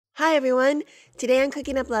Hi everyone! Today on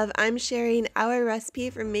Cooking Up Love, I'm sharing our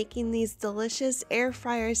recipe for making these delicious air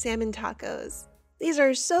fryer salmon tacos. These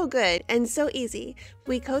are so good and so easy.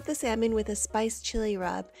 We coat the salmon with a spiced chili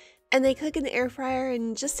rub, and they cook in the air fryer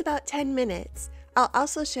in just about 10 minutes. I'll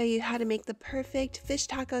also show you how to make the perfect fish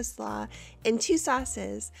taco slaw in two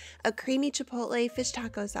sauces, a creamy Chipotle fish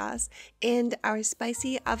taco sauce and our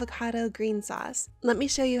spicy avocado green sauce. Let me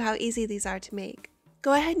show you how easy these are to make.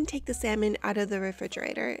 Go ahead and take the salmon out of the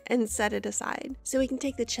refrigerator and set it aside so we can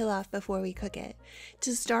take the chill off before we cook it.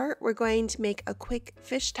 To start, we're going to make a quick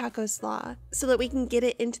fish taco slaw so that we can get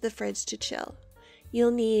it into the fridge to chill. You'll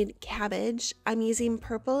need cabbage. I'm using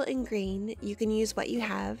purple and green. You can use what you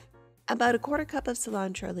have. About a quarter cup of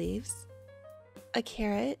cilantro leaves, a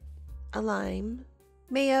carrot, a lime,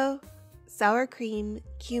 mayo, sour cream,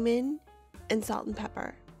 cumin, and salt and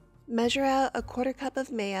pepper. Measure out a quarter cup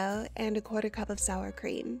of mayo and a quarter cup of sour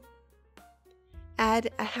cream.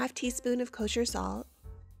 Add a half teaspoon of kosher salt,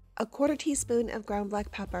 a quarter teaspoon of ground black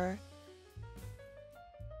pepper,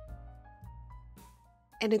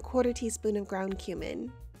 and a quarter teaspoon of ground cumin.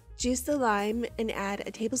 Juice the lime and add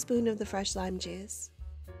a tablespoon of the fresh lime juice.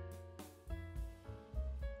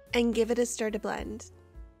 And give it a stir to blend.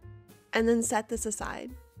 And then set this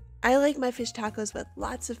aside. I like my fish tacos with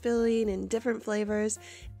lots of filling and different flavors,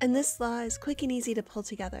 and this slaw is quick and easy to pull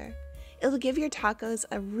together. It'll give your tacos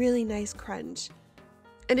a really nice crunch.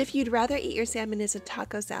 And if you'd rather eat your salmon as a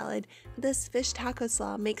taco salad, this fish taco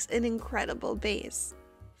slaw makes an incredible base.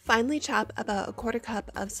 Finely chop about a quarter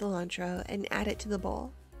cup of cilantro and add it to the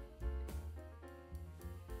bowl.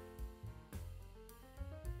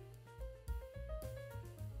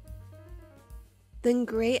 Then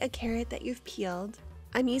grate a carrot that you've peeled.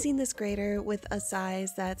 I'm using this grater with a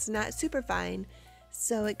size that's not super fine,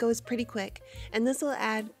 so it goes pretty quick, and this will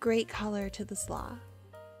add great color to the slaw.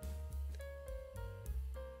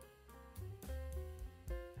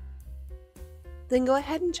 Then go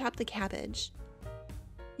ahead and chop the cabbage.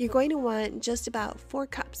 You're going to want just about 4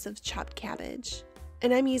 cups of chopped cabbage,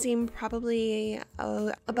 and I'm using probably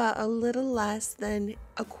about a little less than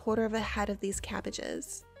a quarter of a head of these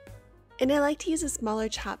cabbages. And I like to use a smaller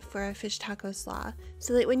chop for a fish taco slaw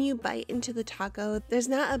so that when you bite into the taco, there's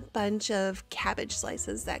not a bunch of cabbage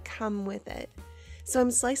slices that come with it. So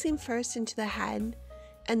I'm slicing first into the head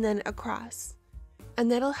and then across,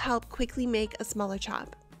 and that'll help quickly make a smaller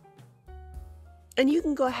chop. And you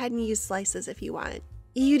can go ahead and use slices if you want.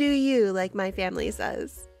 You do you, like my family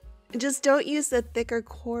says. Just don't use the thicker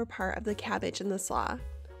core part of the cabbage in the slaw,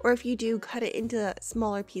 or if you do, cut it into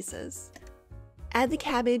smaller pieces. Add the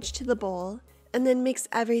cabbage to the bowl and then mix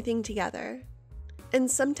everything together.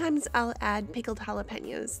 And sometimes I'll add pickled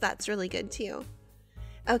jalapenos, that's really good too.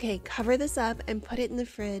 Okay, cover this up and put it in the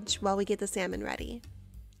fridge while we get the salmon ready.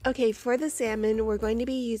 Okay, for the salmon, we're going to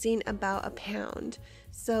be using about a pound,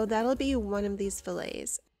 so that'll be one of these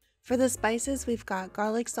fillets. For the spices, we've got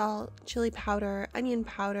garlic salt, chili powder, onion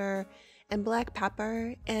powder, and black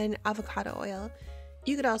pepper, and avocado oil.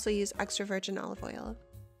 You could also use extra virgin olive oil.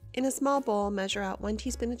 In a small bowl, measure out 1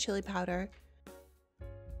 teaspoon of chili powder,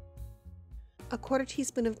 a quarter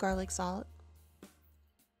teaspoon of garlic salt,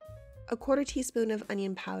 a quarter teaspoon of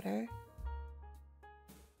onion powder,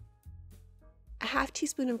 a half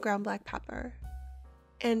teaspoon of ground black pepper,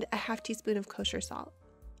 and a half teaspoon of kosher salt.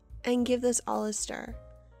 And give this all a stir.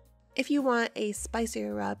 If you want a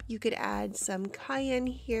spicier rub, you could add some cayenne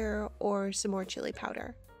here or some more chili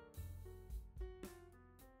powder.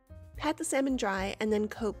 Pat the salmon dry and then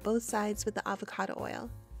coat both sides with the avocado oil,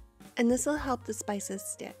 and this will help the spices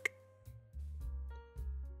stick.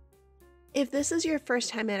 If this is your first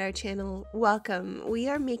time at our channel, welcome. We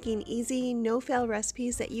are making easy, no-fail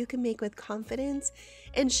recipes that you can make with confidence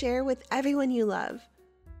and share with everyone you love.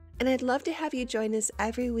 And I'd love to have you join us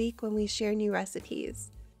every week when we share new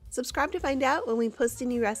recipes. Subscribe to find out when we post a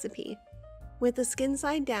new recipe. With the skin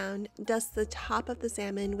side down, dust the top of the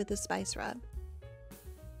salmon with a spice rub,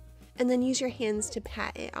 and then use your hands to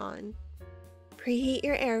pat it on. Preheat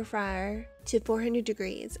your air fryer to 400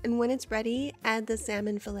 degrees, and when it's ready, add the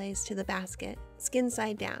salmon fillets to the basket, skin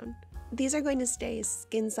side down. These are going to stay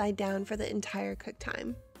skin side down for the entire cook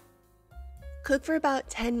time. Cook for about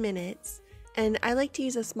 10 minutes, and I like to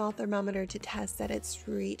use a small thermometer to test that it's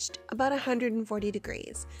reached about 140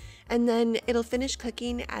 degrees, and then it'll finish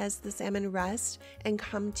cooking as the salmon rests and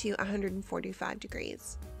come to 145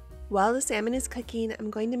 degrees. While the salmon is cooking, I'm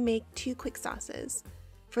going to make 2 quick sauces.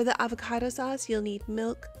 For the avocado sauce, you'll need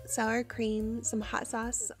milk, sour cream, some hot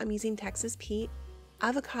sauce, I'm using Texas Pete,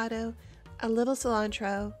 avocado, a little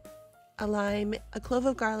cilantro, a lime, a clove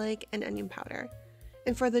of garlic, and onion powder.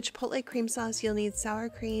 And for the Chipotle cream sauce, you'll need sour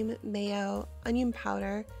cream, mayo, onion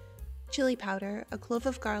powder, chili powder, a clove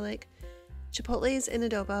of garlic, chipotles in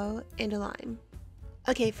adobo, and a lime.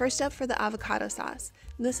 Okay, first up for the avocado sauce.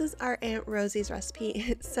 This is our Aunt Rosie's recipe.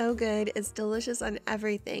 It's so good, it's delicious on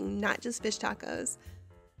everything, not just fish tacos.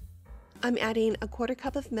 I'm adding a 1/4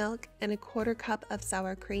 cup of milk and a 1/4 cup of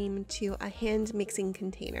sour cream to a hand mixing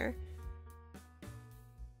container.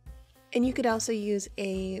 And you could also use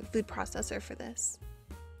a food processor for this.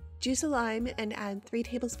 Juice a lime and add 3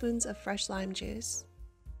 tablespoons of fresh lime juice.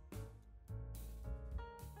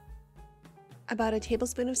 About a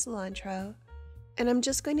tablespoon of cilantro, and I'm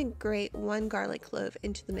just going to grate 1 garlic clove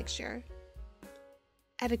into the mixture.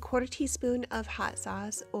 Add a 1/4 teaspoon of hot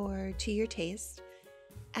sauce or to your taste.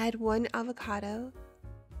 Add 1 avocado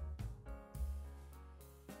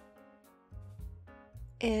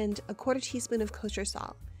and a 1/4 teaspoon of kosher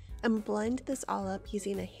salt, and blend this all up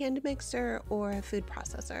using a hand mixer or a food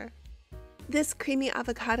processor. This creamy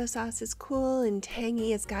avocado sauce is cool and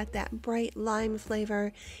tangy. It's got that bright lime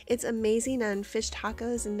flavor. It's amazing on fish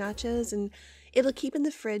tacos and nachos, and it'll keep in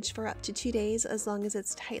the fridge for up to 2 days as long as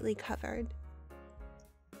it's tightly covered.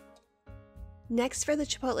 Next for the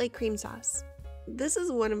chipotle cream sauce. This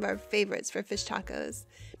is one of our favorites for fish tacos.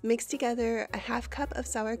 Mix together a 1/2 cup of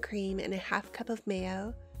sour cream and a 1/2 cup of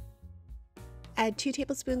mayo. Add 2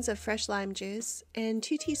 tablespoons of fresh lime juice and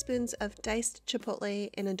 2 teaspoons of diced chipotle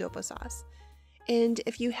in adobo sauce. And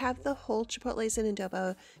if you have the whole chipotles in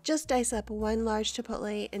adobo, just dice up 1 large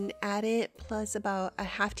chipotle and add it plus about a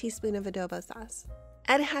 1/2 teaspoon of adobo sauce.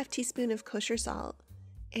 Add a 1/2 teaspoon of kosher salt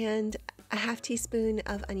and a 1/2 teaspoon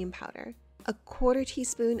of onion powder, a 1/4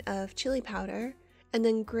 teaspoon of chili powder, and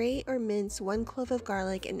then grate or mince 1 clove of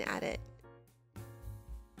garlic and add it.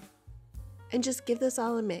 And just give this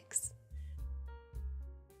all a mix.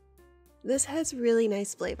 This has really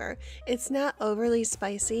nice flavor. It's not overly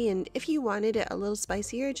spicy, and if you wanted it a little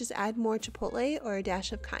spicier, just add more chipotle or a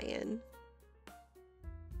dash of cayenne.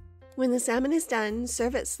 When the salmon is done,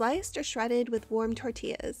 serve it sliced or shredded with warm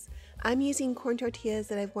tortillas. I'm using corn tortillas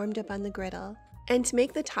that I've warmed up on the griddle. And to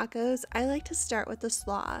make the tacos, I like to start with the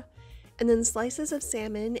slaw, and then slices of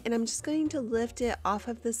salmon, and I'm just going to lift it off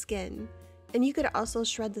of the skin. And you could also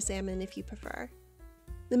shred the salmon if you prefer.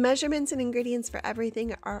 The measurements and ingredients for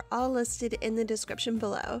everything are all listed in the description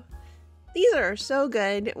below. These are so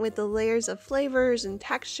good with the layers of flavors and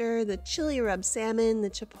texture. The chili rub salmon, the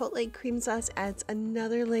chipotle cream sauce adds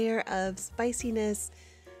another layer of spiciness.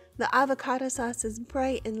 The avocado sauce is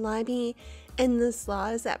bright and limey, and the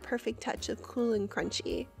slaw is that perfect touch of cool and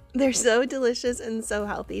crunchy. They're so delicious and so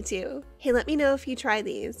healthy too. Hey, let me know if you try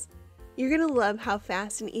these. You're gonna love how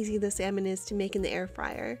fast and easy the salmon is to make in the air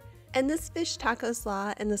fryer. And this fish taco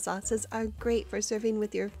slaw and the sauces are great for serving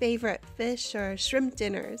with your favorite fish or shrimp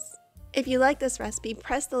dinners. If you like this recipe,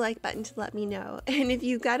 press the like button to let me know. And if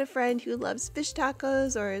you've got a friend who loves fish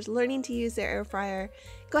tacos or is learning to use their air fryer,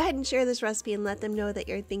 go ahead and share this recipe and let them know that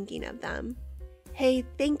you're thinking of them. Hey,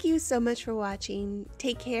 thank you so much for watching.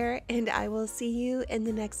 Take care, and I will see you in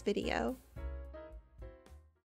the next video.